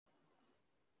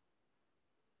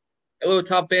Hello,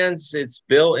 Top fans. It's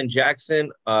Bill and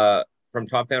Jackson from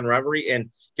Top Fan Rivalry.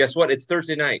 And guess what? It's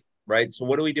Thursday night, right? So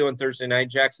what do we do on Thursday night,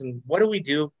 Jackson? What do we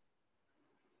do?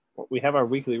 We have our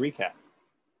weekly recap.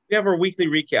 We have our weekly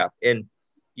recap. And,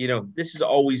 this is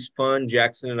always fun.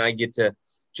 Jackson and I get to,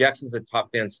 Jackson's a Top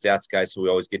Fan stats guy. So we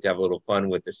always get to have a little fun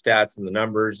with the stats and the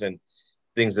numbers and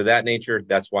things of that nature.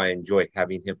 That's why I enjoy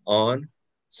having him on.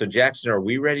 So, Jackson, are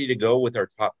we ready to go with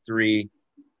our top three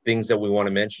things that we want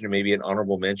to mention and maybe an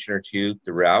honorable mention or two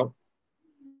throughout?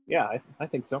 Yeah, I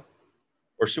think so.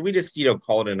 Or should we just,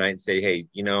 call it a night and say, hey,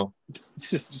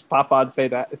 just pop on, say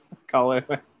that, call it.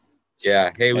 yeah,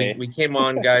 hey, we, Hey, we came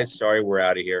on, guys. Sorry, we're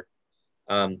out of here.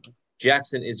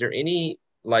 Jackson, is there any,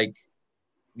 like,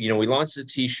 we launched the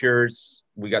t-shirts,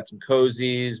 we got some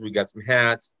cozies, we got some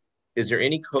hats. Is there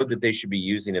any code that they should be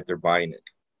using if they're buying it?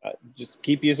 just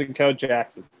keep using code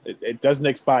Jackson. It doesn't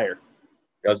expire.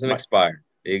 Doesn't My, expire.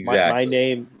 my Exactly.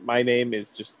 name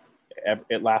is just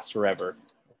it lasts forever.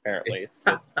 Apparently, it's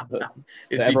the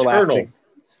It's eternal. everlasting,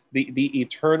 the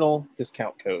eternal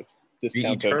discount code. The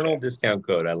Discount code eternal Jackson. discount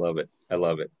code. I love it. I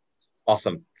love it.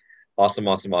 Awesome. Awesome.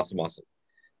 Awesome. Awesome. Awesome.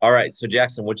 All right. So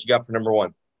Jackson, what you got for number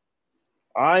one?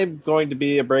 I'm going to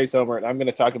be a Braves homer, and I'm going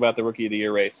to talk about the Rookie of the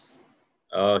Year race.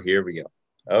 Oh, here we go.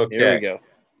 Here we Okay. go.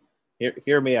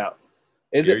 Hear me out.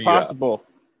 Is Here it you go. possible?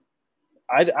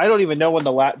 I don't even know when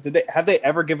the last did they have they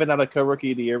ever given out a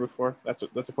co-rookie of the year before? That's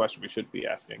a question we should be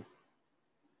asking.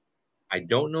 I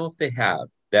don't know if they have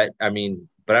that. I mean,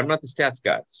 but I'm not the stats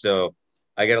guy, so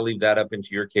I got to leave that up into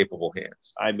your capable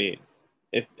hands. I mean,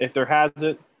 if there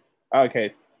hasn't,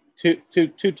 okay, two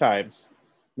times,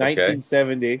 Okay.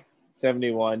 1970,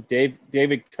 71,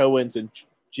 David Cohen's and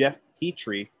Jeff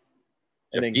Petrie,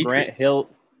 and Jeff then Petrie.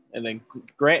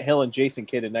 Grant Hill and Jason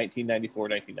Kidd in 1994,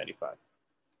 1995.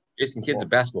 Jason Kidd's a Well,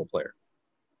 basketball player.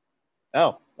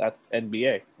 oh, that's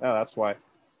NBA. Oh, that's why.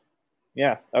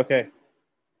 Yeah, okay.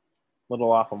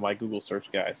 Little off on my Google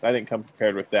search, guys. I didn't come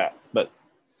prepared with that. But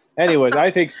anyways,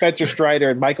 I think Spencer Strider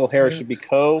and Michael Harris should be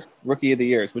co-rookie of the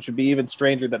years, which would be even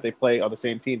stranger that they play on the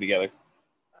same team together.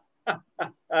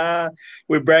 Uh,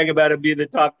 we brag about him being the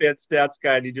top fan stats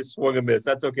guy, and he just swung a miss.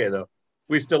 That's okay though.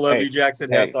 We still love you, Hey,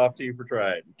 Jackson. Hats hey, off to you for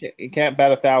trying. you can't bat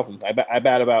 1,000. I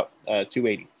bat about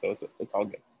 280, so it's all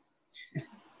good.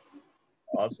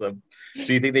 Awesome.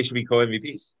 So you think they should be co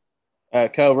MVPs?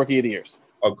 Co-rookie of the years.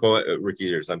 Oh, co rookie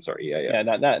years. I'm sorry. Yeah, yeah.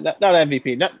 Yeah, not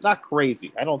MVP. Not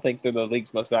crazy. I don't think they're the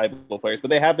league's most valuable players, but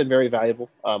they have been very valuable.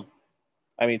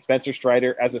 I mean, Spencer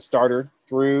Strider as a starter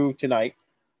through tonight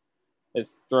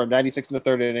has thrown 96 in the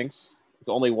third innings. Has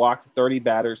only walked 30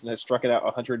 batters and has struck it out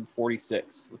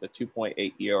 146 with a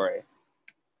 2.8 ERA.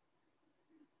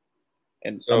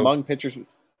 And So, among pitchers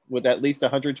with at least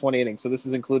 120 innings, so this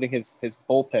is including his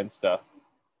bullpen stuff.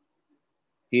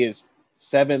 He is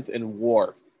seventh in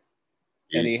WAR,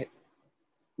 and geez.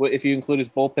 if you include his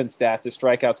bullpen stats, his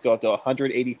strikeouts go up to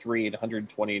 183 and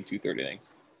 120 in two-third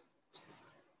innings.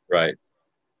 Right,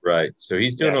 right. So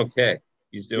he's doing Yeah, okay.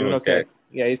 He's doing doing okay. okay.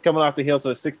 Yeah, he's coming off the heels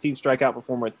of a 16 strikeout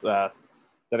performance that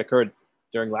occurred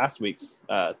during last week's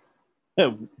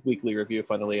weekly review.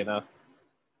 Funnily enough,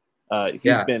 he's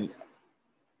Yeah, been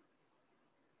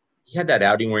he had that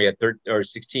outing where he had 13 or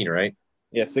 16, right?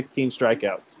 16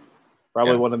 strikeouts.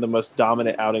 Probably Yeah. one of the most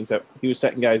dominant outings. That he was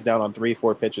setting guys down on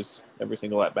 3-4 pitches every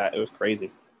single at bat. It was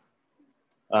crazy.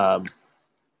 Um,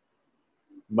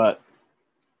 but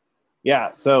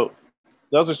yeah, so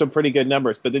those are some pretty good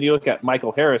numbers. But then you look at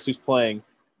Michael Harris, who's playing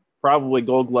probably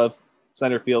Gold Glove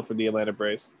center field for the Atlanta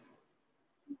Braves,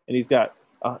 and he's got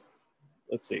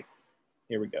let's see,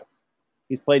 here we go.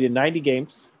 He's played in 90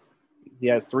 games. He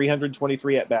has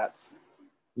 323 at bats.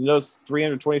 In those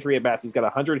 323 at bats, he's got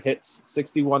 100 hits,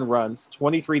 61 runs,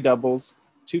 23 doubles,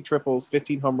 2 triples,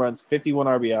 15 home runs, 51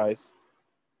 RBIs.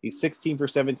 He's 16 for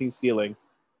 17 stealing.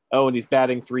 Oh, and he's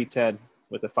batting 310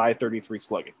 with a 533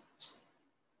 slugging.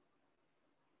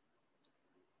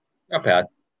 Not bad.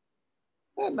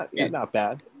 He, Not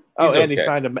bad. Oh, he's and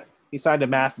okay. he signed a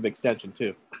massive extension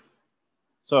too.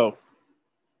 So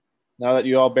now that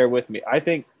you all bear with me, I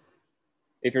think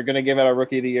if you're going to give out a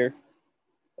rookie of the year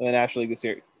in the National League this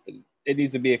year, it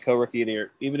needs to be a co-rookie of the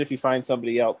year. Even if you find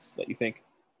somebody else that you think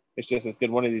is just as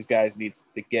good, one of these guys needs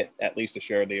to get at least a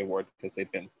share of the award because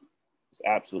they've been just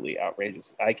absolutely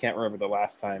outrageous. I can't remember the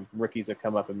last time rookies have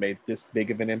come up and made this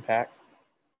big of an impact.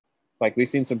 Like we've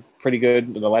seen some pretty good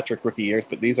and electric rookie years,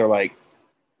 but these are like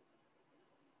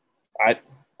I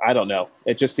I don't know.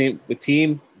 It just seems the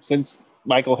team since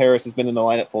Michael Harris has been in the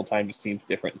lineup full time just seems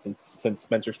different. Since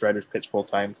Spencer Strider's pitched full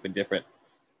time, it's been different.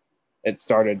 It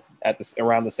started at this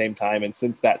around the same time, and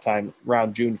since that time,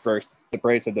 around June 1st, the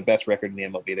Braves had the best record in the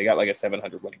MLB. They got like a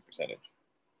 700 winning percentage.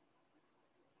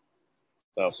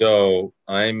 So So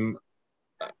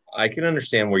I can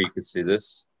understand where you could see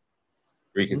this,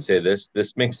 where you could say this.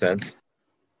 This makes sense.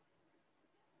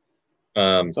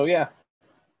 Um, so yeah,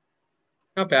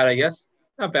 Not bad, I guess.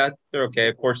 Not bad. They're okay.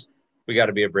 Of course, we got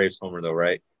to be a Braves homer, though,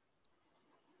 right?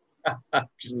 I'm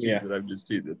just yeah. teasing. I'm just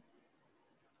teasing.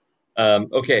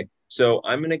 Okay, so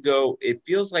I'm gonna go. It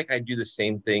feels like I do the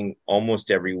same thing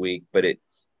almost every week, but it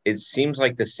seems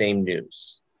like the same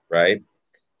news, right?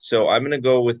 So I'm gonna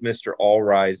go with Mr. All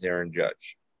Rise Aaron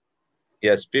Judge. He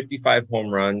has 55 home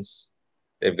runs.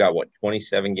 They've got what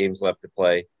 27 games left to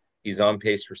play. He's on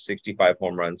pace for 65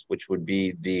 home runs, which would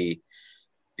be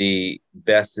the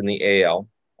best in the AL.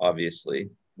 Obviously,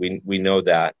 we know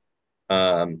that.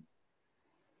 Um,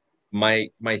 my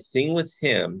thing with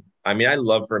him, I mean, I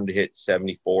love for him to hit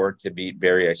 74 to beat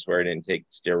Barry. I swear I didn't take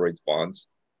steroids bonds.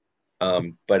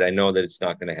 But I know that it's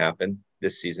not going to happen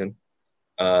this season.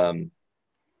 Um,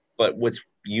 but what's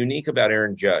unique about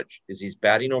Aaron Judge is he's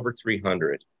batting over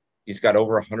 300. He's got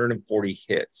over 140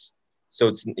 hits.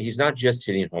 So he's not just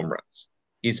hitting home runs.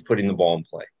 He's putting the ball in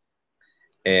play.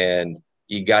 And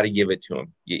you got to give it to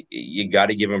him. You got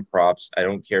to give him props. I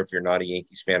don't care if you're not a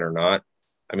Yankees fan or not.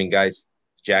 I mean, guys,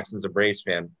 Jackson's a Braves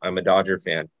fan. I'm a Dodger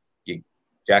fan.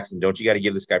 Jackson, don't you got to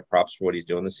give this guy props for what he's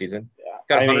doing this season? He's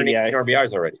got I mean, 118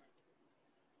 RBIs already.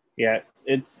 yeah.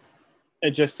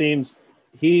 It just seems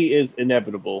he is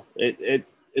inevitable.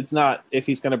 It's not if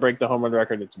he's going to break the home run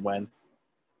record. It's when.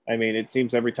 I mean, it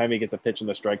seems every time he gets a pitch in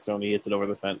the strike zone, he hits it over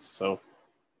the fence. So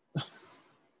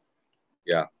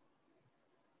Yeah.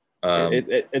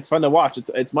 it's fun to watch.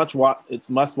 It's must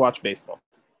watch baseball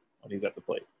when he's at the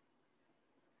plate.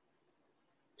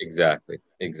 Exactly.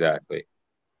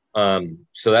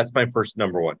 So that's my first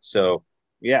number one. So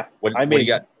Yeah, what do you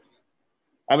got?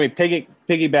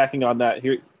 Piggybacking on that,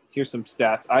 here's some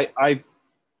stats. I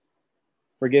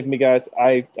forgive me, guys.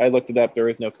 I looked it up. There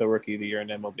is no co-rookie of the year in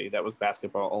MLB. That was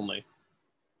basketball only.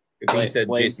 I think you said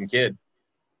Jason Kidd.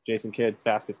 Jason Kidd,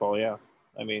 basketball. Yeah,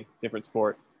 I mean, different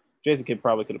sport. Jason Kidd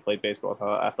probably could have played baseball,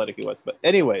 how athletic he was. But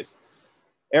anyways,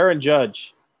 Aaron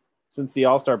Judge, since the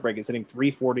All-Star break, is hitting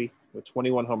 340 with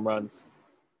 21 home runs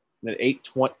and an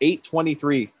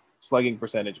 823 slugging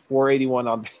percentage, 481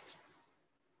 on base.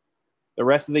 The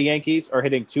rest of the Yankees are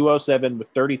hitting 207 with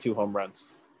 32 home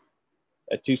runs,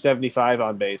 a 275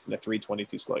 on base, and a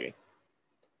 322 slugging.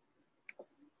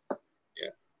 Yeah,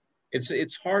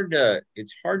 it's hard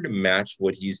to match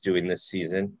what he's doing this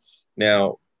season.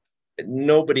 Now,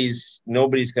 nobody's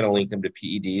going to link him to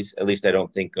PEDs. At least I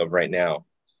don't think of right now.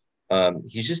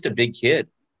 He's just a big kid.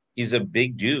 He's a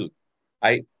big dude.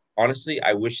 I honestly,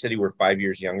 I wish that he were 5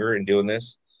 years younger and doing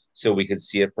this so we could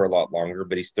see it for a lot longer.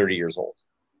 But he's 30 years old,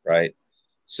 right?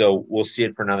 So we'll see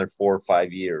it for another 4 or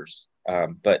 5 years.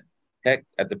 But heck,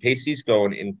 at the pace he's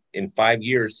going in 5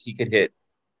 years, he could hit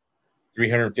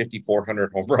 350,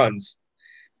 400 home runs.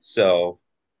 So,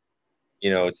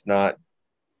 it's not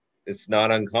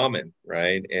uncommon,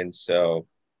 right? And so,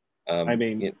 I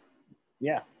mean,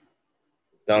 yeah,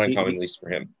 it's not uncommon, at least for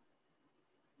him.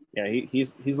 Yeah,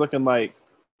 he's looking like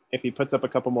if he puts up a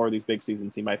couple more of these big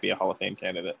seasons, he might be a Hall of Fame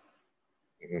candidate.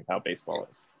 Mm-hmm. How baseball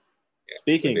is. Yeah,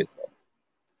 speaking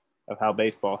of how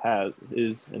baseball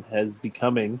has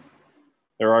becoming,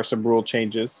 there are some rule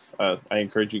changes. I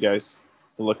encourage you guys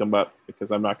to look them up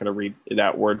because I'm not going to read it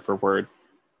out word for word.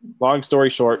 Long story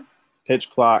short, pitch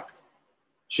clock,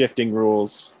 shifting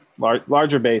rules,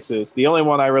 larger bases. The only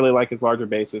one I really like is larger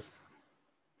bases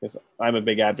because I'm a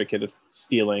big advocate of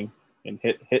stealing and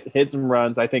hits and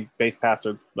runs. I think base paths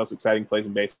are the most exciting plays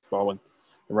in baseball when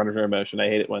the runners are in motion. I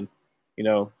hate it when,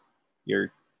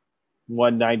 your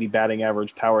 190 batting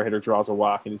average power hitter draws a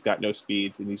walk and he's got no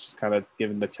speed and he's just kind of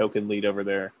giving the token lead over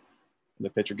there. And the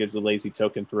pitcher gives a lazy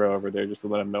token throw over there just to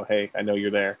let him know, hey, I know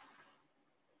you're there.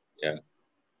 Yeah,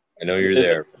 I know you're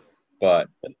there, but.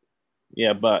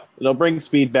 Yeah, but it'll bring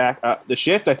speed back. The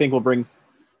shift, I think, will bring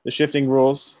the shifting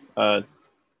rules.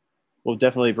 Will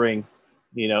definitely bring,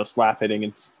 slap hitting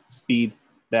and speed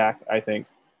back, I think,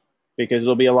 because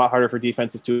it'll be a lot harder for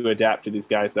defenses to adapt to these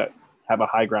guys that have a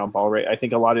high ground ball rate. I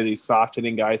think a lot of these soft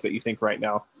hitting guys that you think right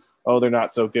now, they're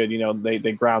not so good.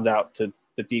 They ground out to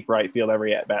the deep right field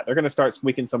every at bat. They're going to start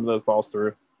squeaking some of those balls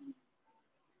through.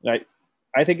 I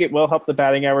think it will help the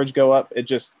batting average go up.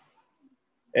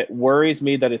 It worries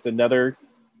me that it's another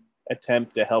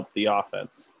attempt to help the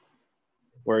offense.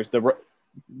 Whereas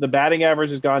the batting average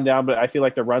has gone down, but I feel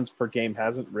like the runs per game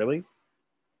hasn't really.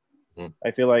 Mm-hmm.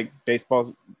 I feel like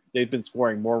they've been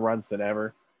scoring more runs than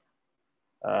ever.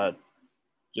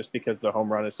 Just because the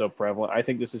home run is so prevalent. I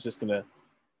think this is just going to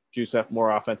juice up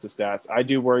more offensive stats. I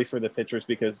do worry for the pitchers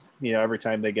because, every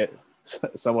time they get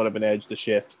somewhat of an edge to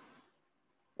shift,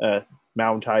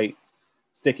 mound height,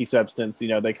 sticky substance,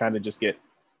 they kind of just get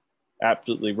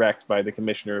absolutely wrecked by the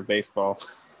commissioner of baseball.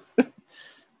 And,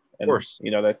 Of course.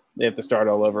 That they have to start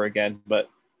all over again. But,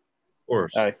 Of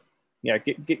course.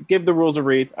 Give the rules a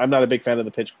read. I'm not a big fan of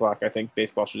the pitch clock. I think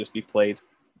baseball should just be played.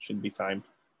 It shouldn't be timed.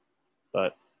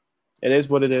 But it is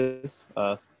what it is.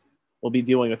 We'll be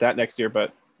dealing with that next year,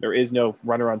 but there is no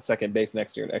runner on second base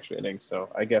next year in extra innings. So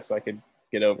I guess I could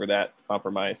get over that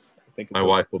compromise. I think my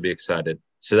wife will be excited.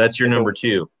 So that's your number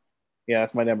 2. Yeah,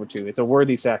 that's my number 2. It's a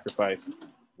worthy sacrifice.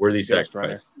 Worthy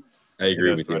sacrifice. I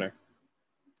agree with you.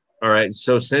 All right.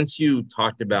 So since you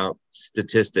talked about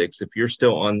statistics, if you're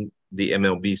still on the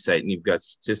MLB site and you've got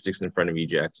statistics in front of you,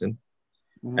 Jackson,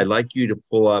 I'd like you to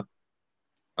pull up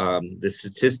the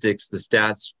statistics, the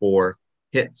stats for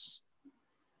hits.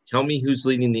 Tell me who's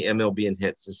leading the MLB in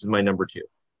hits. This is my number 2.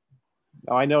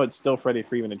 Oh, I know it's still Freddie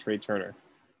Freeman and Trey Turner.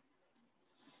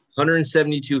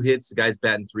 172 hits. The guy's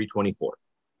batting 324.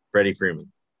 Freddie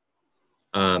Freeman.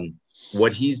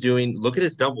 What he's doing, look at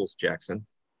his doubles, Jackson.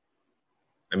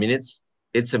 I mean,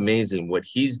 it's amazing. What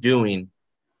he's doing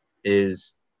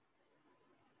is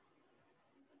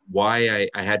why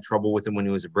I had trouble with him when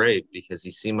he was a Brave, because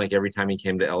he seemed like every time he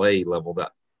came to LA, he leveled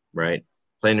up, right?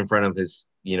 Playing in front of his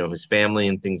family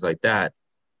and things like that.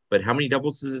 But how many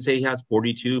doubles does it say he has?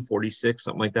 42, 46,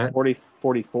 something like that?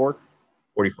 44.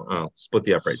 44. Oh, split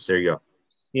the uprights. There you go.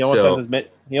 He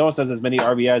almost has as many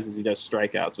RBIs as he does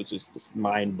strikeouts, which is just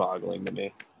mind-boggling to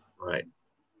me. Right.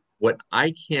 What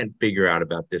I can't figure out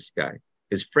about this guy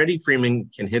is Freddie Freeman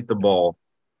can hit the ball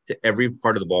to every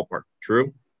part of the ballpark.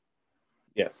 True?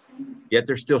 Yes. Yet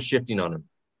they're still shifting on him.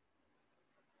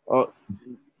 Oh,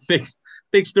 makes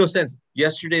no sense.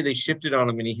 Yesterday they shifted on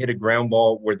him and he hit a ground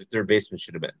ball where the third baseman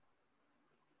should have been.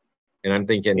 And I'm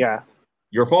thinking, yeah,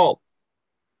 your fault.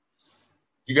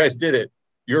 You guys did it.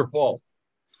 Your fault.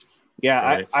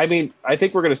 Yeah, right. I mean, I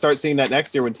think we're going to start seeing that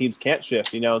next year when teams can't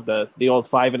shift. The old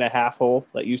 5.5 hole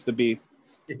that used to be,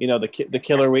 the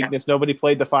killer weakness. Nobody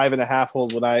played the 5.5 hole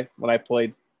when I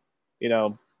played,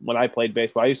 when I played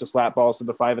baseball. I used to slap balls to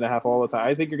the 5.5 all the time.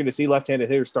 I think you're going to see left-handed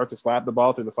hitters start to slap the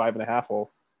ball through the 5.5 hole.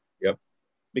 Yep.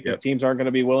 Because teams aren't going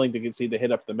to be willing to concede the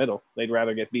hit up the middle. They'd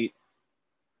rather get beat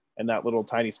in that little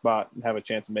tiny spot and have a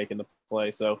chance of making the play.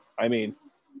 So, I mean,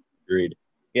 agreed.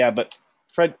 Yeah, but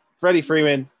Freddie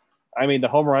Freeman. I mean, the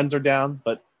home runs are down,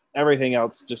 but everything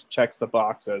else just checks the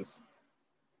box as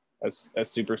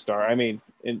superstar. I mean,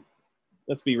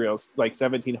 let's be real, like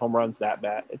 17 home runs that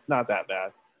bad? It's not that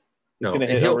bad. He's going to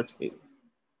hit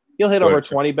he'll hit over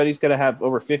 20, but he's going to have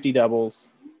over 50 doubles.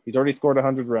 He's already scored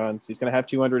 100 runs. He's going to have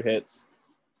 200 hits.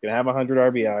 He's going to have 100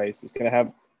 RBIs. He's going to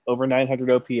have over 900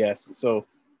 OPS. So,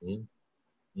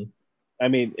 I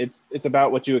mean, it's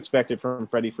about what you expected from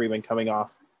Freddie Freeman coming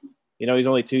off. He's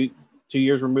only two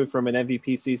years removed from an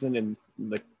MVP season in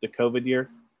the COVID year,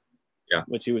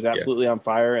 which he was absolutely on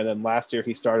fire. And then last year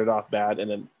he started off bad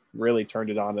and then really turned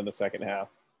it on in the second half.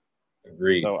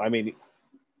 Agreed. So, I mean,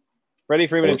 Freddie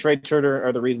Freeman and Trey Turner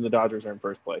are the reason the Dodgers are in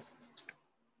first place.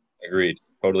 Agreed.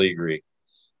 Totally agree.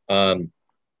 So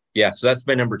that's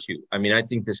my number 2. I mean, I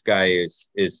think this guy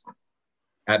is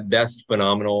at best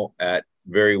phenomenal, at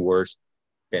very worst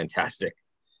fantastic.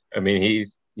 I mean,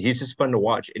 he's just fun to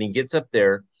watch, and he gets up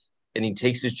there and he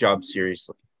takes his job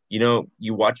seriously.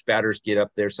 You watch batters get up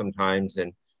there sometimes,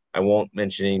 and I won't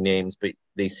mention any names, but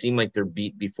they seem like they're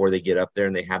beat before they get up there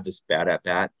and they have this bad at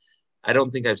bat. I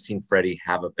don't think I've seen Freddie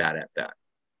have a bad at bat.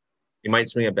 He might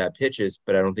swing at bad pitches,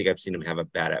 but I don't think I've seen him have a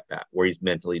bad at bat where he's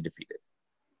mentally defeated.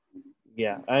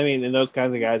 Yeah, I mean, and those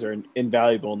kinds of guys are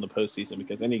invaluable in the postseason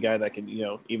because any guy that can,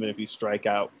 even if you strike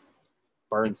out,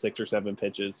 burn 6 or 7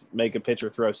 pitches, make a pitcher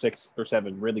throw 6 or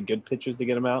 7 really good pitches to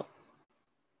get him out.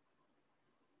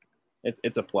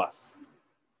 It's a plus.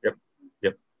 Yep.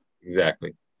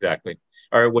 Exactly.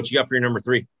 All right, what you got for your number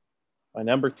 3? My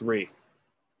number 3.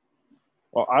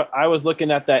 Well, I was looking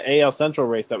at that AL Central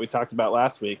race that we talked about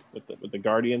last week with the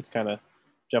Guardians kind of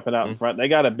jumping out in front. They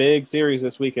got a big series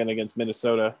this weekend against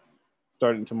Minnesota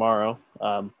starting tomorrow.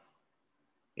 And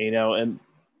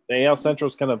the AL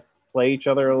Central's kind of play each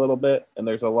other a little bit, and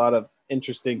there's a lot of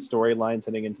interesting storylines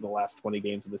heading into the last 20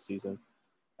 games of the season.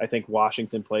 I think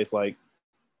Washington plays like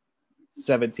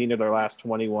 17 of their last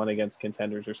 21 against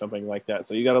contenders or something like that.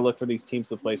 So you got to look for these teams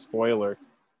to play spoiler.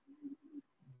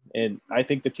 And I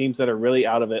think the teams that are really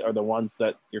out of it are the ones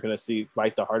that you're going to see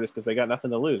fight the hardest because they got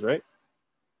nothing to lose, right?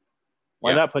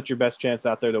 Why not put your best chance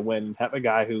out there to win and have a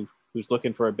guy who's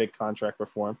looking for a big contract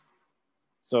perform?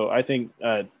 So I think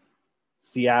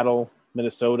Seattle,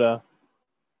 Minnesota,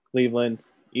 Cleveland,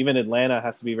 even Atlanta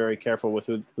has to be very careful with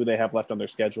who they have left on their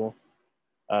schedule.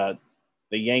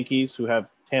 the Yankees, who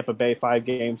have Tampa Bay 5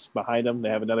 games behind them. They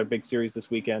have another big series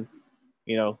this weekend.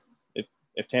 You know,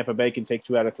 if Tampa Bay can take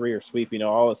 2 out of 3 or sweep, you know,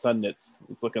 all of a sudden it's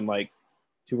looking like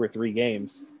 2 or 3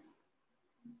 games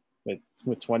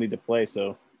with 20 to play.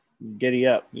 So giddy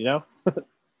up, you know?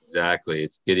 Exactly.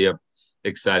 It's giddy up,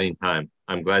 exciting time.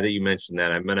 I'm glad that you mentioned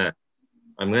that. I'm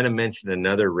gonna mention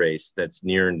another race that's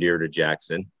near and dear to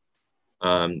Jackson.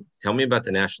 Tell me about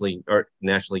the National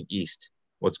League East.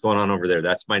 What's going on over there?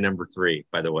 That's my number 3,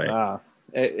 by the way.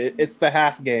 It's the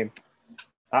half game.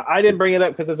 I didn't bring it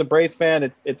up because as a Braves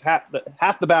fan, it's half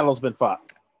the battle's been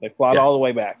fought. They fought all the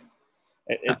way back.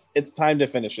 It's time to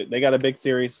finish it. They got a big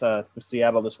series with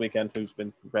Seattle this weekend, who's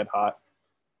been red hot.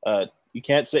 You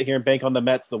can't sit here and bank on the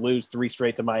Mets to lose 3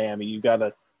 straight to Miami. You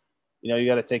gotta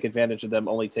take advantage of them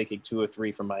only taking 2 or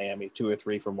 3 from Miami, 2 or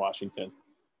 3 from Washington,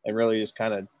 and really just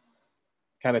kind of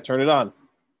turn it on.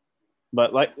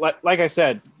 But like I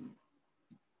said,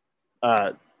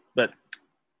 but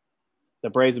the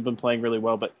Braves have been playing really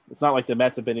well. But it's not like the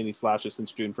Mets have been any slouches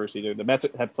since June 1st either. The Mets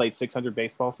have played 600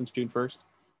 baseball since June 1st.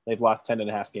 They've lost 10 and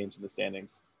a half games in the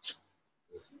standings.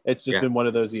 It's just been one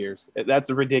of those years.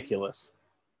 That's ridiculous.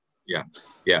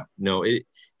 Yeah. No, it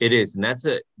is, and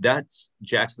that's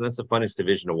Jackson. That's the funnest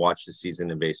division to watch this season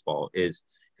in baseball, is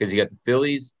because you got the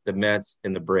Phillies, the Mets,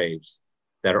 and the Braves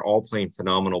that are all playing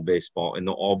phenomenal baseball, and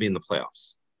they'll all be in the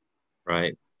playoffs,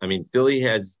 right? I mean, Philly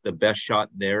has the best shot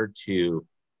there to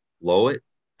blow it,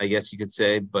 I guess you could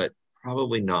say, but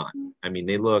probably not. I mean,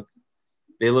 they look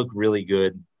really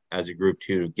good as a group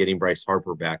too, getting Bryce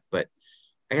Harper back. But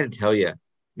I got to tell you,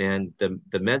 man, the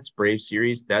Mets Braves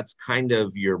series, that's kind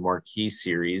of your marquee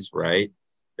series, right?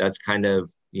 That's kind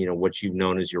of, what you've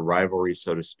known as your rivalry,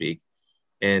 so to speak.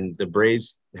 And the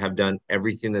Braves have done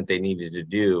everything that they needed to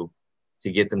do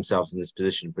to get themselves in this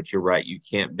position. But you're right, you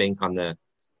can't bank on the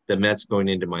Mets going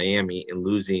into Miami and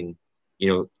losing,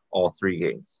 all 3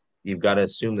 games. You've got to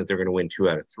assume that they're going to win 2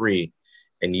 out of 3,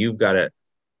 and you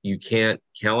can't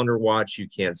calendar watch, you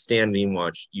can't standing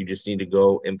watch. You just need to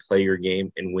go and play your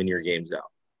game and win your games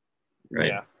out. Right.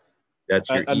 Yeah. That's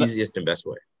your easiest and best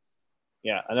way.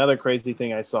 Yeah. Another crazy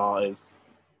thing I saw is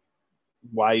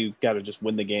why you got to just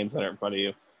win the games that are in front of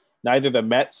you. Neither the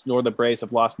Mets nor the Braves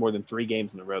have lost more than 3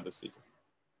 games in a row this season.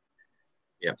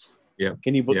 Yeah. Yeah.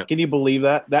 Can you believe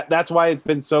that? That's why it's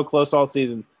been so close all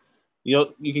season. You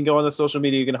can go on the social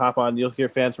media, you can hop on, you'll hear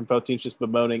fans from both teams just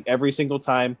bemoaning every single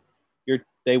time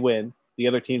they win. The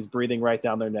other team's breathing right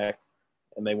down their neck,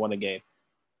 and they won a game.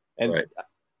 And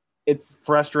it's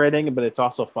frustrating, but it's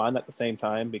also fun at the same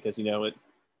time because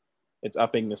it's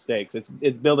upping the stakes.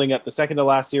 It's building up. The second to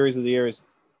last series of the year is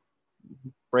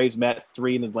Braves Mets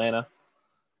 3 in Atlanta.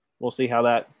 We'll see how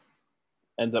that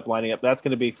ends up lining up. That's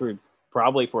going to be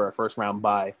probably for a first round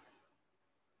bye.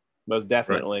 Most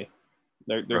definitely.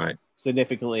 They're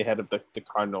significantly ahead of the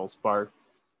Cardinals, bar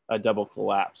a double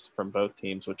collapse from both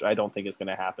teams, which I don't think is going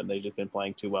to happen. They've just been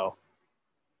playing too well,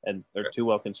 and they're too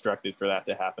well constructed for that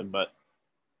to happen. But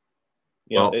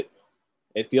it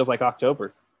feels like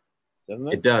October, doesn't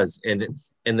it? It does, and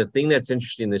the thing that's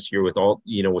interesting this year with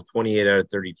with 28 out of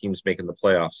 30 teams making the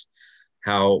playoffs,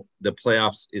 how the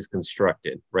playoffs is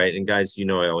constructed, right? And guys,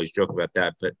 I always joke about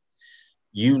that, but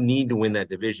you need to win that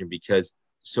division because.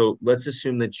 So let's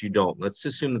assume that you don't. Let's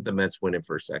assume that the Mets win it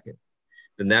for a second.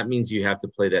 Then that means you have to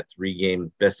play that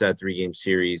best out of 3 game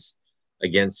series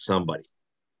against somebody,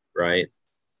 right?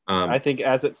 I think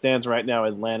as it stands right now,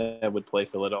 Atlanta would play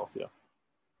Philadelphia.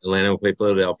 Atlanta would play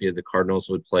Philadelphia. The Cardinals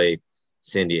would play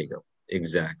San Diego.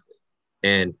 Exactly.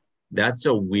 And that's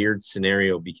a weird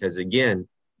scenario because, again,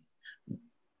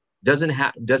 doesn't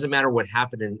matter what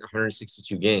happened in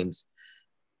 162 games.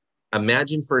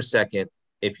 Imagine for a second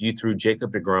if you threw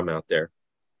Jacob deGrom out there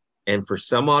and for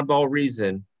some oddball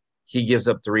reason, he gives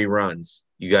up 3 runs,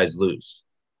 you guys lose,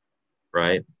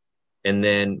 right? And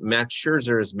then Max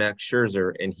Scherzer is Max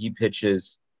Scherzer, and he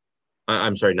pitches.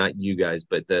 I'm sorry, not you guys,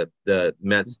 but the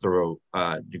Mets throw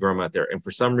deGrom out there, and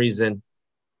for some reason,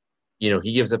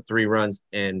 he gives up 3 runs,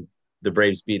 and the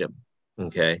Braves beat him.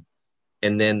 Okay,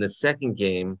 and then the second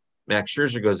game, Max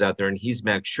Scherzer goes out there, and he's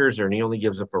Max Scherzer, and he only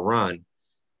gives up a run.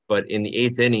 But in the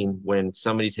 8th inning, when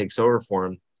somebody takes over for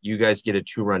him, you guys get a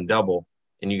 2-run double,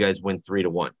 and you guys win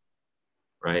 3-1.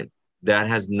 Right? That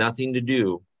has nothing to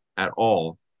do at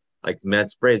all, like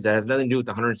Mets Braves. That has nothing to do with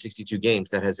the 162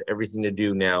 games. That has everything to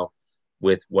do now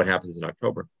with what happens in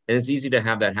October. And it's easy to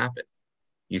have that happen.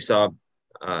 You saw,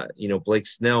 Blake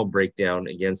Snell break down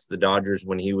against the Dodgers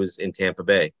when he was in Tampa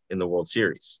Bay in the World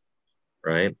Series,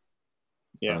 right?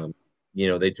 Yeah.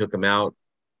 They took him out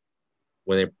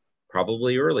when they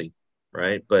probably early,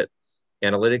 right? But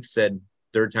analytics said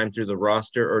third time through the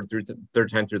roster or third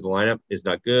time through the lineup is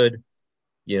not good.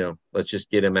 Let's just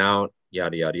get him out,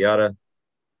 yada, yada, yada.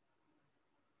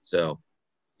 So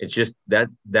it's just that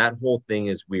whole thing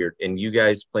is weird. And you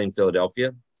guys playing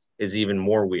Philadelphia is even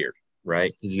more weird,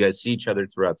 right? Because you guys see each other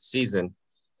throughout the season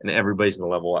and everybody's going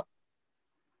to level up.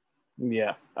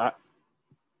 Yeah.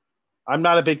 I'm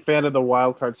not a big fan of the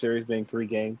wild card series being 3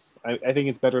 games. I think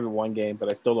it's better than 1 game,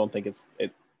 but I still don't think it's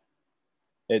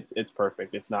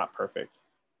perfect. It's not perfect.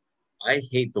 I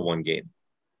hate the 1 game.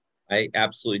 I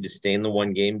absolutely disdain the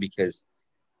 1 game because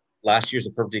last year's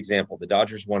a perfect example. The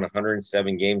Dodgers won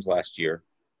 107 games last year,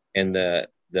 and the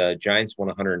Giants won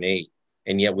 108.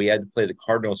 And yet we had to play the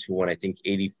Cardinals, who won, I think,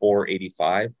 84,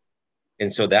 85.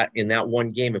 And so that in that 1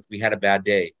 game, if we had a bad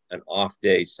day, an off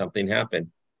day, something happened,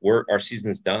 our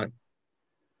season's done.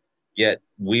 Yet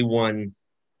we won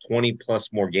 20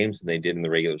 plus more games than they did in the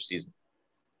regular season.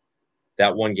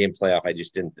 That 1 game playoff, I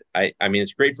just didn't. I mean,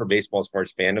 it's great for baseball as far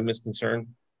as fandom is concerned.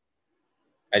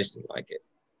 I just didn't like it.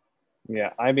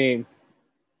 Yeah, I mean,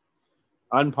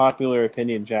 unpopular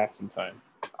opinion, Jackson time.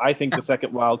 I think the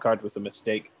second wild card was a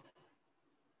mistake.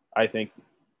 I think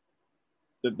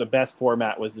the best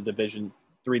format was the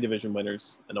 3 division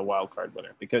winners and a wild card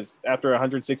winner, because after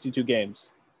 162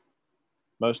 games,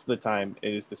 most of the time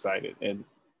it is decided. And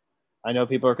I know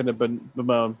people are going to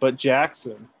bemoan, but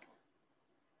Jackson,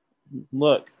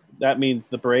 look, that means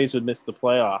the Braves would miss the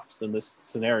playoffs in this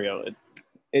scenario.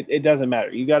 It doesn't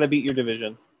matter. You got to beat your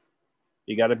division.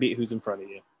 You got to beat who's in front of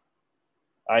you.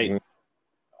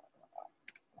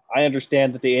 I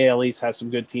understand that the AL East has some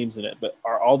good teams in it, but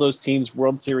are all those teams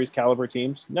World Series caliber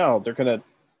teams? No, the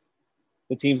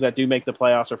teams that do make the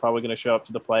playoffs are probably going to show up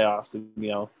to the playoffs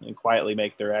and quietly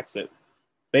make their exit.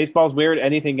 Baseball's weird.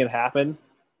 Anything can happen,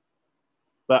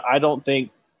 but I don't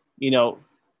think,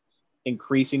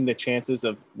 increasing the chances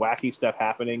of wacky stuff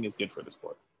happening is good for the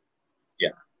sport.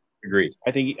 Yeah, agreed.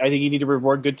 I think you need to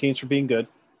reward good teams for being good,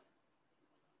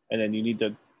 and then you need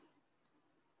to.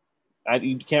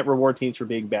 You can't reward teams for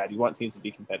being bad. You want teams to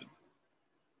be competitive.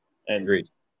 And agreed.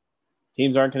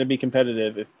 Teams aren't going to be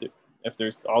competitive if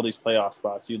there's all these playoff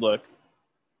spots. You look,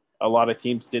 a lot of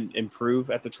teams didn't improve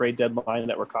at the trade deadline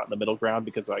that were caught in the middle ground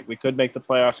because we could make the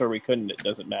playoffs or we couldn't. It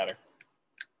doesn't matter.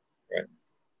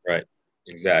 Right.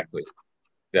 Exactly.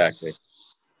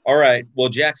 All right. Well,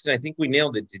 Jackson, I think we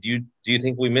nailed it. Do you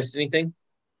think we missed anything?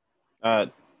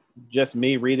 Just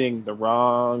me reading the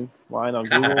wrong line on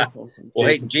Google.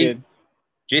 Well,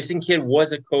 Jason Kidd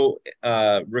was a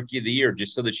rookie of the year,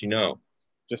 just so that you know.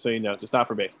 Just so you know, just not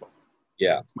for baseball.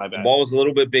 Yeah. My bad. The ball was a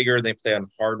little bit bigger. They play on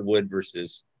hardwood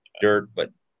versus dirt, but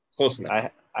close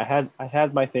enough. I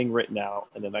had my thing written out,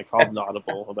 and then I called an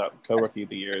audible about co-rookie of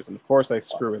the years, and of course I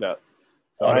screw it up.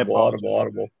 So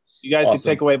audible. You guys can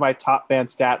take away my top fan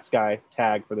stats guy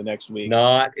tag for the next week.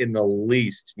 Not in the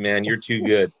least, man. You're too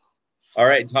good. All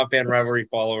right, Top Fan Rivalry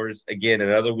followers. Again,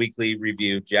 another weekly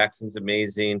review. Jackson's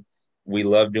amazing. We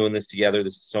love doing this together.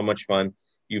 This is so much fun.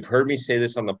 You've heard me say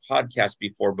this on the podcast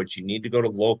before, but you need to go to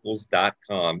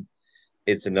locals.com.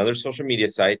 It's another social media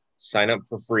site. Sign up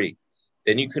for free.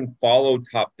 Then you can follow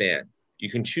Top Fan. You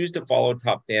can choose to follow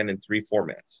Top Fan in 3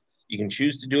 formats. You can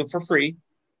choose to do it for free.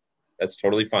 That's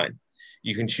totally fine.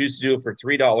 You can choose to do it for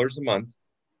 $3 a month,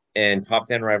 and Top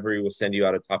Fan Rivalry will send you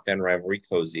out a Top Fan Rivalry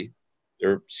cozy.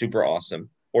 They're super awesome.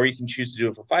 Or you can choose to do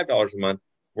it for $5 a month.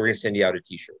 We're going to send you out a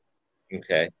t-shirt.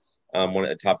 Okay.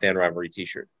 A Top Fan Rivalry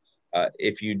t-shirt.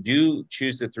 If you do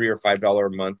choose the $3 or $5 a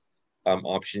month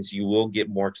options, you will get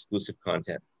more exclusive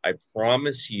content. I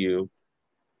promise you,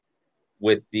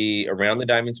 with the Around the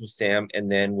Diamonds with Sam,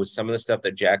 and then with some of the stuff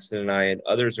that Jackson and I and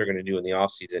others are going to do in the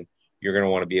off season, you're going to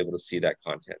want to be able to see that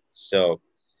content. So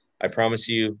I promise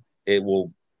you, it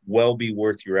will well be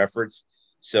worth your efforts.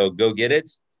 So go get it.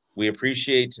 We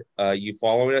appreciate you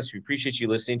following us. We appreciate you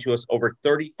listening to us. Over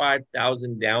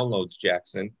 35,000 downloads,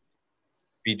 Jackson,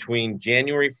 between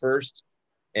January 1st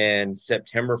and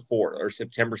September 4th or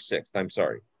September 6th. I'm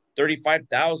sorry.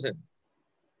 35,000.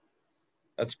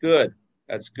 That's good.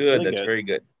 That's good. Really That's good. Very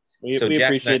good. We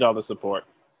appreciate all the support.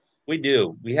 We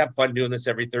do. We have fun doing this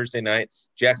every Thursday night.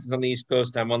 Jackson's on the East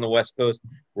Coast. I'm on the West Coast.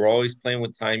 We're always playing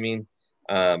with timing.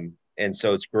 And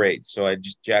so it's great. So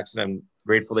Jackson, I'm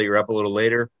grateful that you're up a little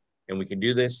later and we can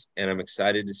do this. And I'm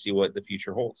excited to see what the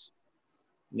future holds.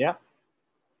 Yeah.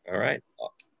 All right.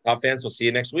 Top fans, we'll see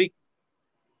you next week.